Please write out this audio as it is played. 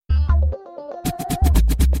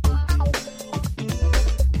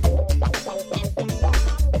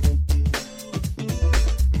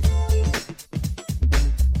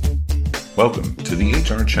Welcome to the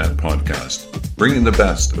HR Chat podcast, bringing the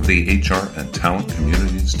best of the HR and talent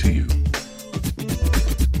communities to you.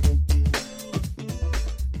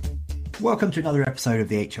 Welcome to another episode of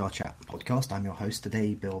the HR Chat podcast. I'm your host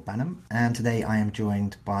today, Bill Banham, and today I am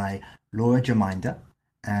joined by Laura Jaminder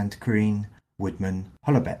and Corinne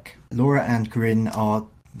Woodman-Holobeck. Laura and Corinne are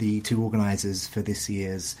the two organisers for this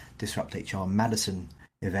year's Disrupt HR Madison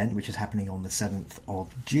event, which is happening on the 7th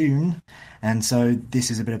of June. And so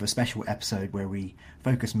this is a bit of a special episode where we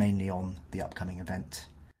focus mainly on the upcoming event.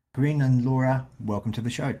 Corinne and Laura, welcome to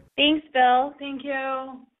the show. Thanks, Bill. Thank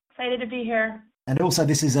you. Excited to be here. And also,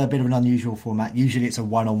 this is a bit of an unusual format. Usually it's a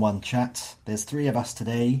one-on-one chat. There's three of us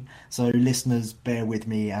today, so listeners, bear with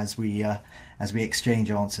me as we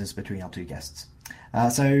exchange answers between our two guests.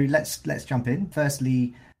 So let's jump in.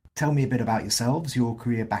 Firstly, tell me a bit about yourselves, your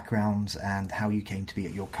career backgrounds, and how you came to be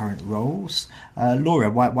at your current roles.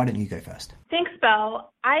 Laura, why don't you go first? Thanks, Bill.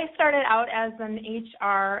 I started out as an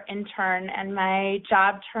HR intern, and my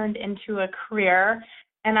job turned into a career.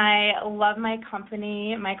 And I love my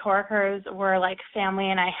company. My coworkers were like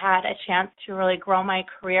family, and I had a chance to really grow my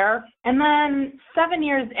career. And then 7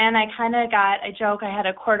 years in, I kind of got a joke. I had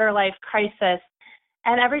a quarter-life crisis.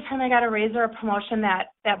 And every time I got a raise or a promotion,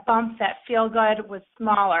 that bump, that feel-good was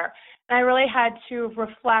smaller. And I really had to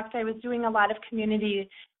reflect. I was doing a lot of community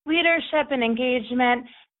leadership and engagement,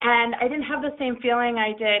 and I didn't have the same feeling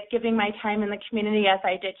I did giving my time in the community as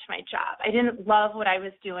I did to my job. I didn't love what I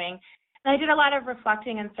was doing. And I did a lot of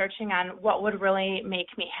reflecting and searching on what would really make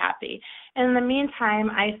me happy. And in the meantime,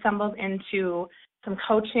 I stumbled into some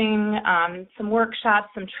coaching, some workshops,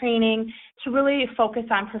 some training to really focus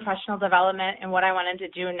on professional development and what I wanted to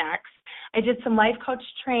do next. I did some life coach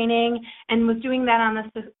training and was doing that on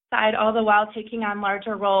the side all the while taking on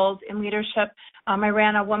larger roles in leadership. I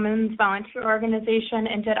ran a women's volunteer organization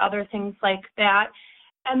and did other things like that.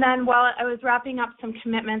 And then while I was wrapping up some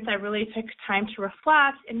commitments, I really took time to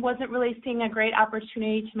reflect and wasn't really seeing a great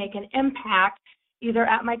opportunity to make an impact either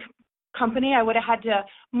at my company. I would have had to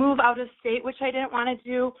move out of state, which I didn't want to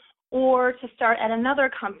do, or to start at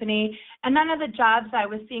another company. And none of the jobs I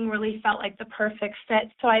was seeing really felt like the perfect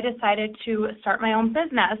fit. So I decided to start my own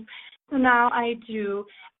business. So now I do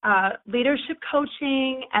leadership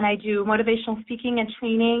coaching, and I do motivational speaking and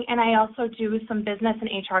training, and I also do some business and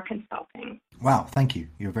HR consulting. Wow, thank you.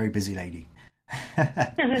 You're a very busy lady.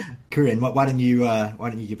 Corinne, why don't you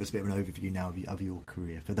give us a bit of an overview now of your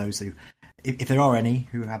career for those who, if there are any,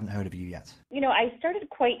 who haven't heard of you yet? You know, I started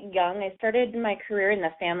quite young. I started my career in the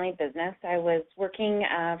family business. I was working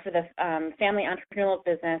for the family entrepreneurial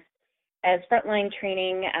business as frontline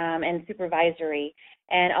training and supervisory,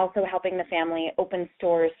 and also helping the family open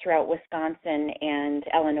stores throughout Wisconsin and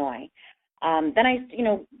Illinois.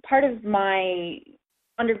 Then part of my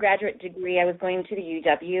undergraduate degree, I was going to the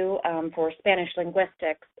UW for Spanish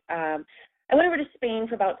linguistics. I went over to Spain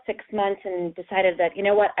for about 6 months and decided that, you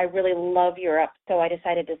know what, I really love Europe, so I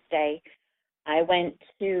decided to stay. I went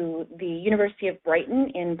to the University of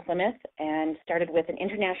Brighton in Plymouth and started with an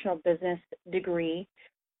international business degree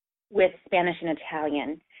with Spanish and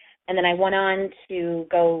Italian. And then I went on to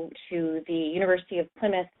go to the University of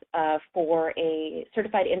Plymouth for a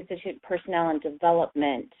Certified Institute Personnel and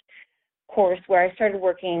Development course where I started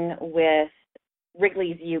working with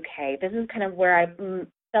Wrigley's UK. This is kind of where I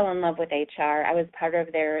fell in love with HR. I was part of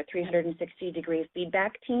their 360-degree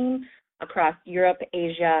feedback team across Europe,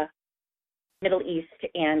 Asia, Middle East,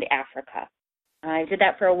 and Africa. I did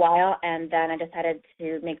that for a while, and then I decided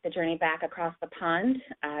to make the journey back across the pond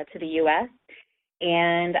to the U.S.,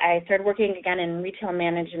 and I started working again in retail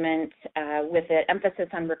management with an emphasis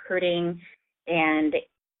on recruiting and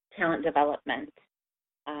talent development.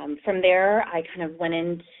 From there, I kind of went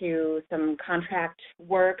into some contract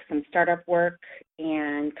work, some startup work,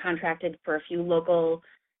 and contracted for a few local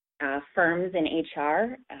firms in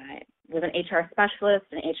HR. Was an HR specialist,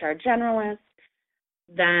 an HR generalist.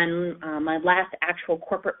 Then my last actual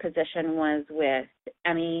corporate position was with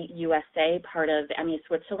Emmy USA, part of Emmy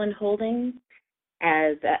Switzerland Holdings,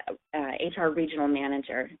 as HR regional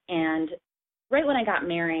manager. And right when I got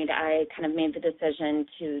married, I kind of made the decision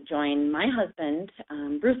to join my husband,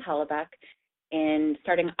 Bruce Holobeck, in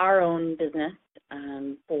starting our own business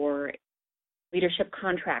for leadership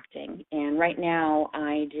contracting. And right now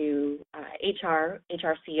I do HR,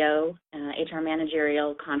 HRCO, HR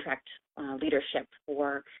managerial contract leadership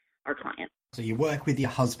for our clients. So you work with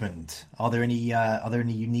your husband. Are there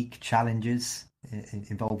any unique challenges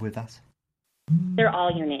involved with that? They're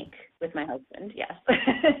all unique with my husband, yes.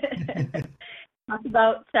 Talk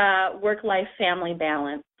about work-life family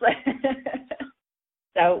balance.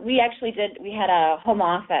 So we had a home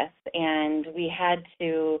office, and we had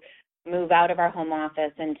to move out of our home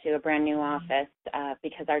office into a brand new office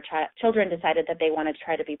because our children decided that they wanted to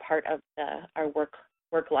try to be part of our work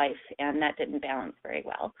life, and that didn't balance very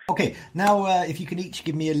well. Okay, now if you can each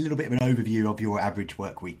give me a little bit of an overview of your average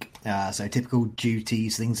work week. So typical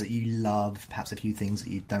duties, things that you love, perhaps a few things that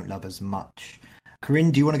you don't love as much.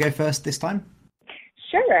 Corinne, do you want to go first this time?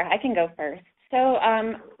 Sure, I can go first. So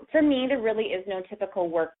for me, there really is no typical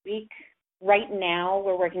work week. Right now,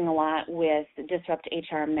 we're working a lot with Disrupt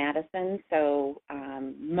HR Madison, so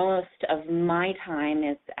most of my time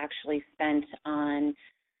is actually spent on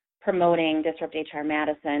promoting Disrupt HR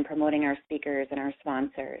Madison, promoting our speakers and our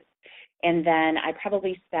sponsors. And then I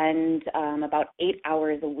probably spend about 8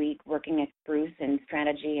 hours a week working at Spruce in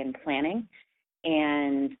strategy and planning,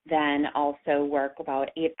 and then also work about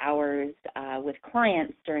 8 hours with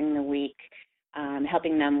clients during the week,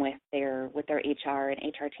 helping them with their HR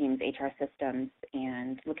and HR teams, HR systems,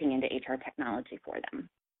 and looking into HR technology for them.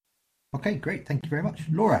 Okay, great. Thank you very much.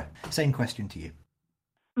 Laura, same question to you.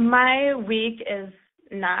 My week is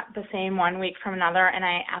not the same one week from another, and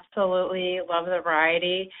I absolutely love the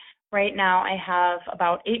variety. Right now, I have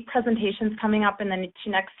about 8 presentations coming up in the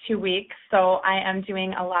next 2 weeks, so I am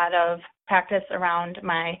doing a lot of practice around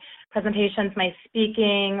my presentations, my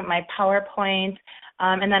speaking, my PowerPoint,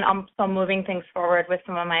 and then also moving things forward with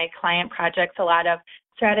some of my client projects, a lot of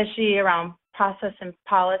strategy around process and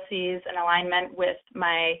policies and alignment with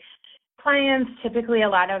my clients. Typically, a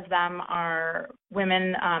lot of them are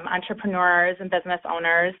women entrepreneurs and business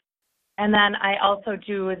owners. And then I also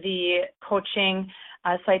do the coaching.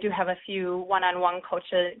 So I do have a few one-on-one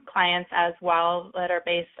coaching clients as well that are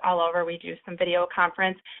based all over. We do some video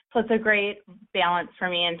conference. So it's a great balance for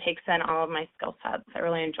me and takes in all of my skill sets. I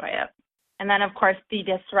really enjoy it. And then, of course, the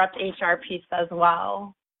Disrupt HR piece as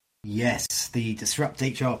well. Yes, the Disrupt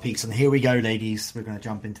HR piece. And here we go, ladies. We're going to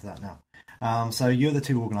jump into that now. So you're the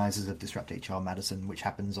two organisers of Disrupt HR Madison, which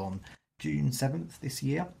happens on June 7th this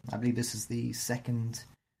year. I believe this is the second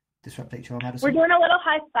Disrupt HR Madison. We're doing a little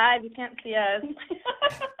high five. You can't see us.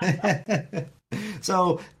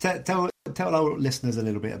 So tell our listeners a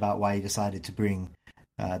little bit about why you decided to bring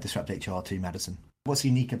Disrupt HR to Madison. What's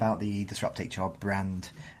unique about the Disrupt HR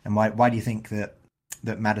brand, and why do you think that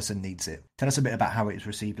Madison needs it? Tell us a bit about how it was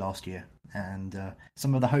received last year and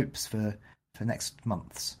some of the hopes for next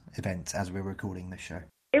month's event as we're recording this show.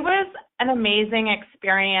 It was an amazing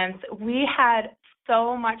experience. We had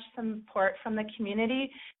so much support from the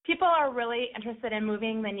community. People are really interested in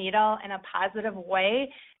moving the needle in a positive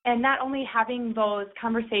way, and not only having those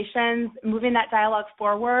conversations, moving that dialogue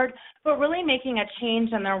forward, but really making a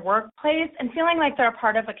change in their workplace and feeling like they're a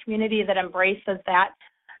part of a community that embraces that.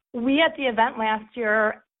 We at the event last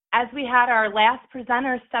year, as we had our last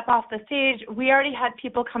presenter step off the stage, we already had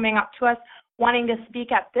people coming up to us wanting to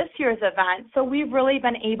speak at this year's event. So we've really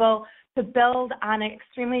been able to build on an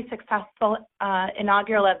extremely successful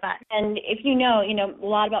inaugural event. And if you know a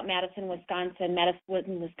lot about Madison, Wisconsin.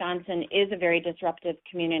 Madison, Wisconsin is a very disruptive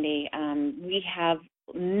community. We have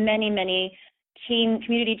many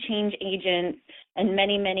community change agents and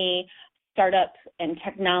many startups and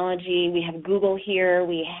technology. We have Google here.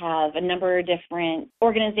 We have a number of different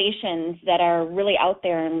organizations that are really out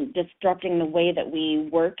there and disrupting the way that we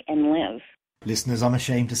work and live. Listeners, I'm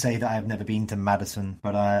ashamed to say that I have never been to Madison,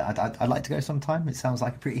 but I'd like to go sometime. It sounds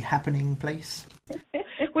like a pretty happening place.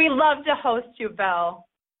 We love to host you, Bill.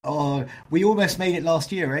 Oh, we almost made it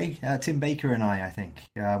last year, eh? Tim Baker and I think.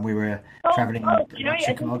 We were traveling to Chicago. I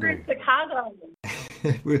think we're in Chicago.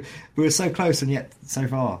 we were so close and yet so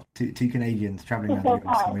far. Two Canadians traveling around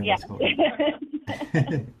the US.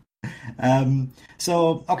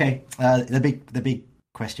 So, okay, the big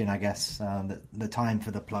question, I guess, the time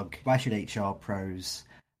for the plug. Why should HR pros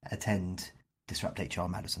attend Disrupt HR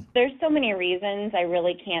Madison? There's so many reasons. I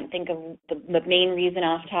really can't think of the main reason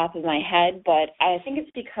off the top of my head, but I think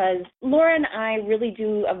it's because Laura and I really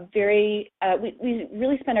do we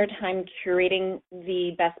really spend our time curating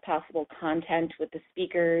the best possible content with the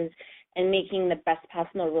speakers and making the best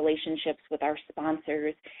possible relationships with our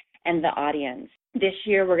sponsors and the audience. This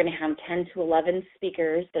year, we're going to have 10 to 11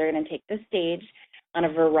 speakers that are going to take the stage on a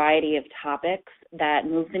variety of topics that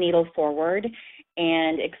move the needle forward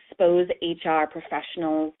and expose HR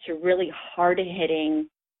professionals to really hard-hitting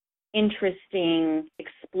interesting,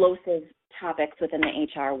 explosive topics within the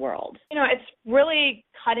HR world. It's really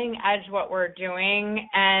cutting edge what we're doing,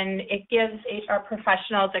 and it gives HR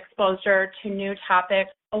professionals exposure to new topics,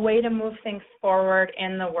 a way to move things forward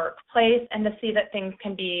in the workplace and to see that things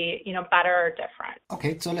can be, better or different.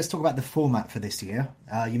 Okay, so let's talk about the format for this year.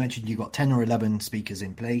 You mentioned you've got 10 or 11 speakers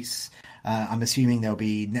in place. I'm assuming there'll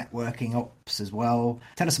be networking ops as well.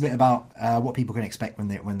 Tell us a bit about what people can expect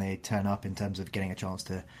when they turn up in terms of getting a chance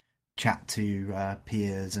to chat to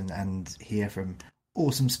peers and hear from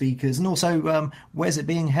awesome speakers, and also where's it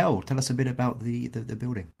being held? Tell us a bit about the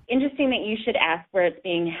building. Interesting that you should ask where it's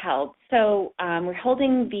being held. So we're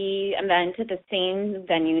holding the event at the same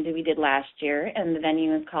venue that we did last year, and the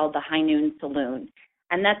venue is called the High Noon Saloon.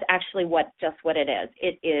 And that's actually what it is.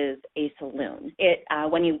 It is a saloon.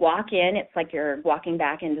 When you walk in, it's like you're walking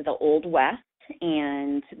back into the Old West,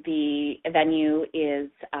 and the venue is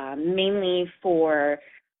mainly for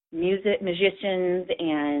musicians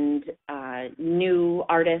and new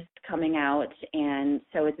artists coming out, and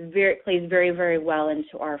so it plays very, very well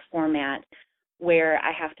into our format, where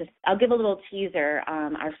I'll give a little teaser.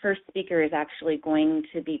 Our first speaker is actually going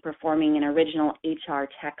to be performing an original HR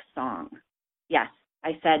Tech song. Yes,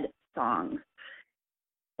 I said song.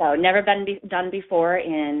 So never been done before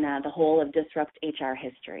in the whole of Disrupt HR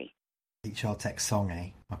history. HR Tech song, eh?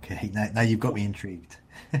 Okay, now you've got me intrigued.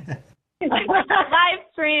 Live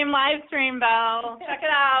stream, Belle. Check it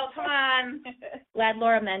out. Come on. Glad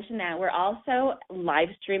Laura mentioned that. We're also live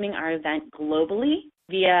streaming our event globally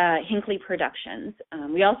via Hinckley Productions.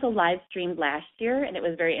 We also live streamed last year, and it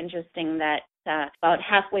was very interesting that about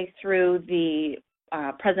halfway through the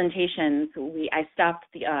presentations, I stopped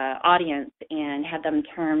the audience and had them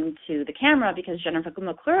turn to the camera because Jennifer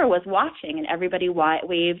McClure was watching, and everybody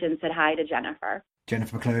waved and said hi to Jennifer.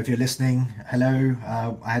 Jennifer McClure, if you're listening, hello.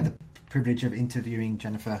 I had the privilege of interviewing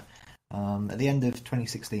Jennifer at the end of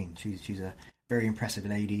 2016. She's a very impressive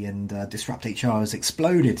lady, and Disrupt HR has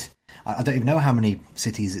exploded. I don't even know how many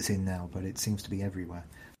cities it's in now, but it seems to be everywhere.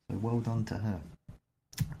 So well done to her.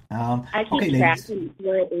 I keep tracking.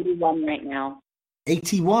 We're at 81 right now.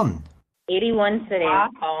 81? 81 cities.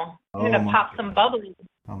 Wow. I'm going to pop some bubbles.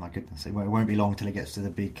 Oh my goodness, it won't be long till it gets to the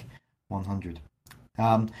big 100.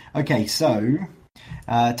 Okay, so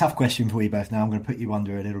tough question for you both now. I'm going to put you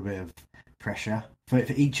under a little bit of pressure. For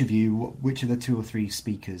each of you, which are the 2 or 3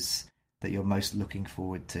 speakers that you're most looking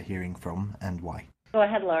forward to hearing from, and why? Go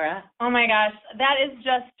ahead, Laura. Oh my gosh, that is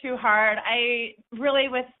just too hard. I really,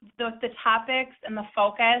 with the topics and the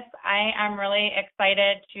focus, I am really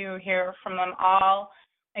excited to hear from them all.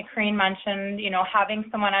 Like Corrine mentioned, having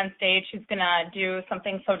someone on stage who's going to do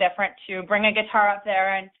something so different, to bring a guitar up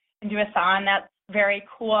there and do a song, that's very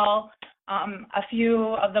cool. A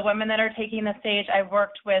few of the women that are taking the stage I've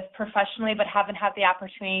worked with professionally, but haven't had the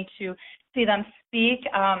opportunity to see them speak.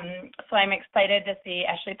 So I'm excited to see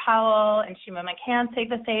Ashley Powell and Shima McCann take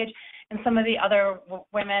the stage, and some of the other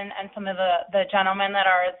women and some of the gentlemen that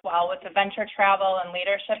are as well with the venture travel and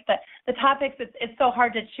leadership. The topics, it's so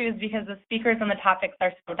hard to choose because the speakers and the topics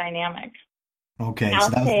are so dynamic. Okay, so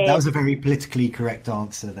that was a very politically correct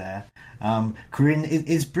answer there. Corrine,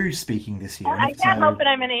 is Bruce speaking this year? I can't help it.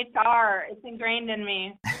 I'm in HR. It's ingrained in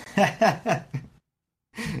me.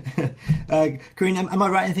 Corrine, am I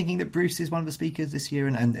right in thinking that Bruce is one of the speakers this year?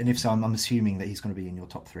 And if so, I'm assuming that he's going to be in your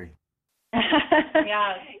top 3.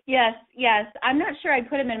 Yes. I'm not sure I'd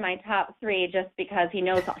put him in my top 3 just because he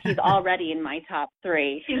knows he's already in my top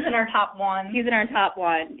 3. He's in our top 1. He's in our top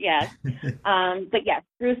 1, yes. But yes,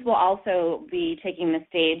 Bruce will also be taking the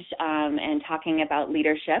stage and talking about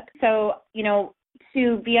leadership. So,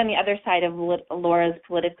 to be on the other side of Laura's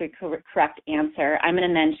politically correct answer, I'm going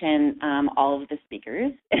to mention all of the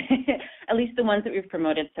speakers, at least the ones that we've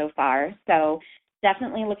promoted so far. So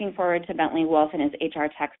definitely looking forward to Bentley Wolf and his HR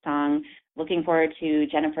Tech song. Looking forward to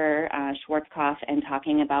Jennifer Schwarzkopf and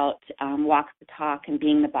talking about walk the talk and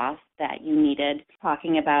being the boss that you needed.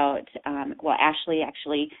 Talking about, Ashley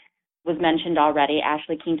actually was mentioned already,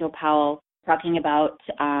 Ashley Quinto Powell, talking about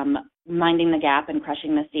minding the gap and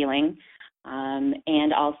crushing the ceiling.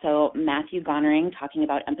 And also Matthew Gonering talking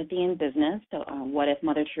about empathy in business. So what if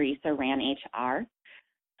Mother Teresa ran HR?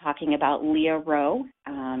 Talking about Leah Rowe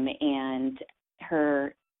and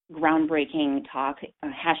her groundbreaking talk,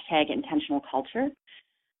 hashtag intentional culture.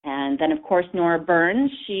 And then, of course, Nora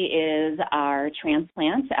Burns. She is our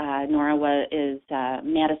transplant. Nora is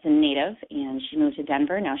Madison native, and she moved to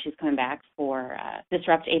Denver. Now she's coming back for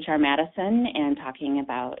Disrupt HR Madison and talking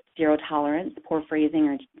about zero tolerance, poor phrasing,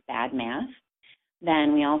 or bad math.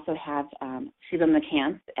 Then we also have Sheba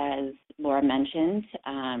McCants, as Laura mentioned,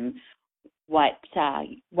 what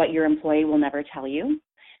your employee will never tell you.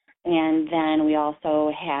 And then we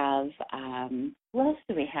also have, what else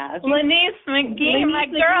do we have? Lenise McGee, my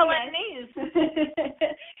girl Lenise.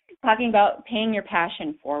 Talking about paying your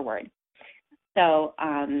passion forward. So,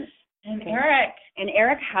 and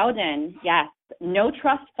Eric Howden, yes. No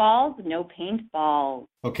trust falls, no paint falls.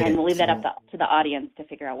 Okay. And we'll leave that up to the audience to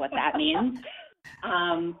figure out what that means.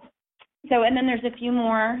 And then there's a few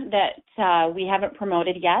more that we haven't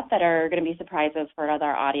promoted yet that are going to be surprises for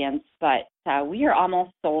our audience, but we are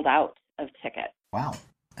almost sold out of tickets. Wow.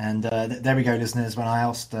 And there we go, listeners. When I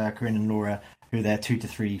asked Corinne and Laura who their 2 to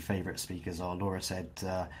 3 favourite speakers are, Laura said,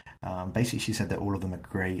 basically she said that all of them are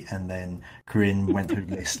great, and then Corinne went through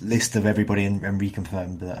the list of everybody and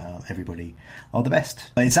reconfirmed that everybody are the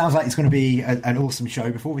best. It sounds like it's going to be an awesome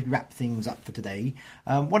show. Before we wrap things up for today,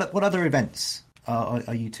 what other events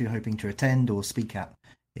are you two hoping to attend or speak at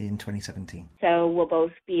in 2017? So we'll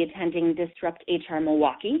both be attending Disrupt HR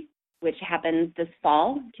Milwaukee, which happens this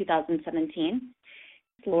fall, 2017.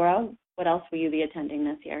 Laura, what else will you be attending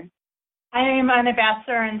this year? I am an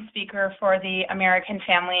ambassador and speaker for the American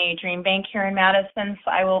Family Dream Bank here in Madison, so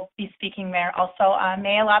I will be speaking there also on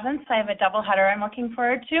May 11th. I have a doubleheader I'm looking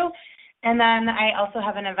forward to, and then I also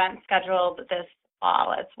have an event scheduled this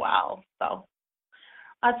fall as well. So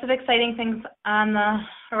lots of exciting things on the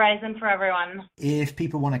horizon for everyone. If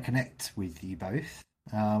people want to connect with you both,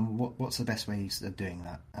 what's the best ways of doing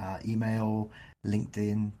that? Email,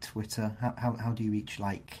 LinkedIn, Twitter? How do you each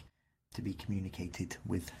like to be communicated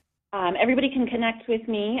with? Everybody can connect with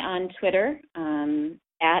me on Twitter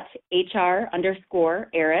at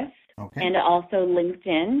HR_Eris, okay. And also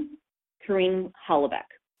LinkedIn, Corinne Holobeck.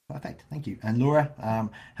 Perfect, thank you. And Laura,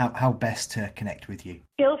 how best to connect with you?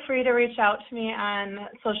 Feel free to reach out to me on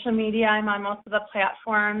social media. I'm on most of the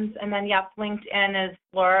platforms. And then, LinkedIn is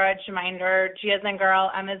Laura Geminder, G as in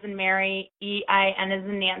girl, M as in Mary, EIN as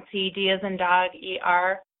in Nancy, D as in dog,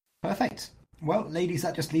 ER. Perfect. Well, ladies,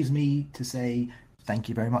 that just leaves me to say thank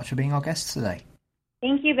you very much for being our guests today.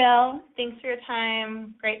 Thank you, Bill. Thanks for your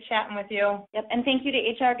time. Great chatting with you. Yep, and thank you to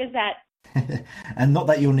HR Gazette. And not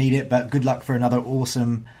that you'll need it, but good luck for another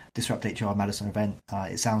awesome Disrupt HR Madison event.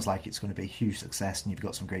 It sounds like it's going to be a huge success, and you've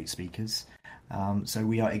got some great speakers. So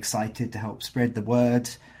we are excited to help spread the word.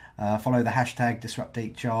 Follow the hashtag Disrupt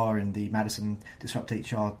HR and the Madison Disrupt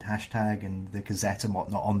HR hashtag and the Gazette and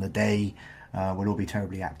whatnot on the day. We'll all be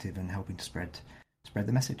terribly active in helping to spread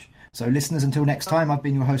the message. So listeners, until next time, I've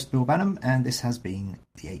been your host, Bill Banham, and this has been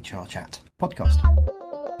the HR Chat podcast.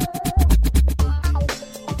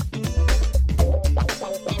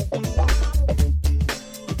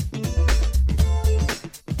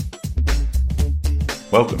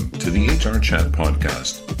 Welcome to the HR Chat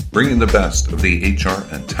podcast, bringing the best of the HR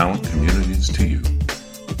and talent communities to you.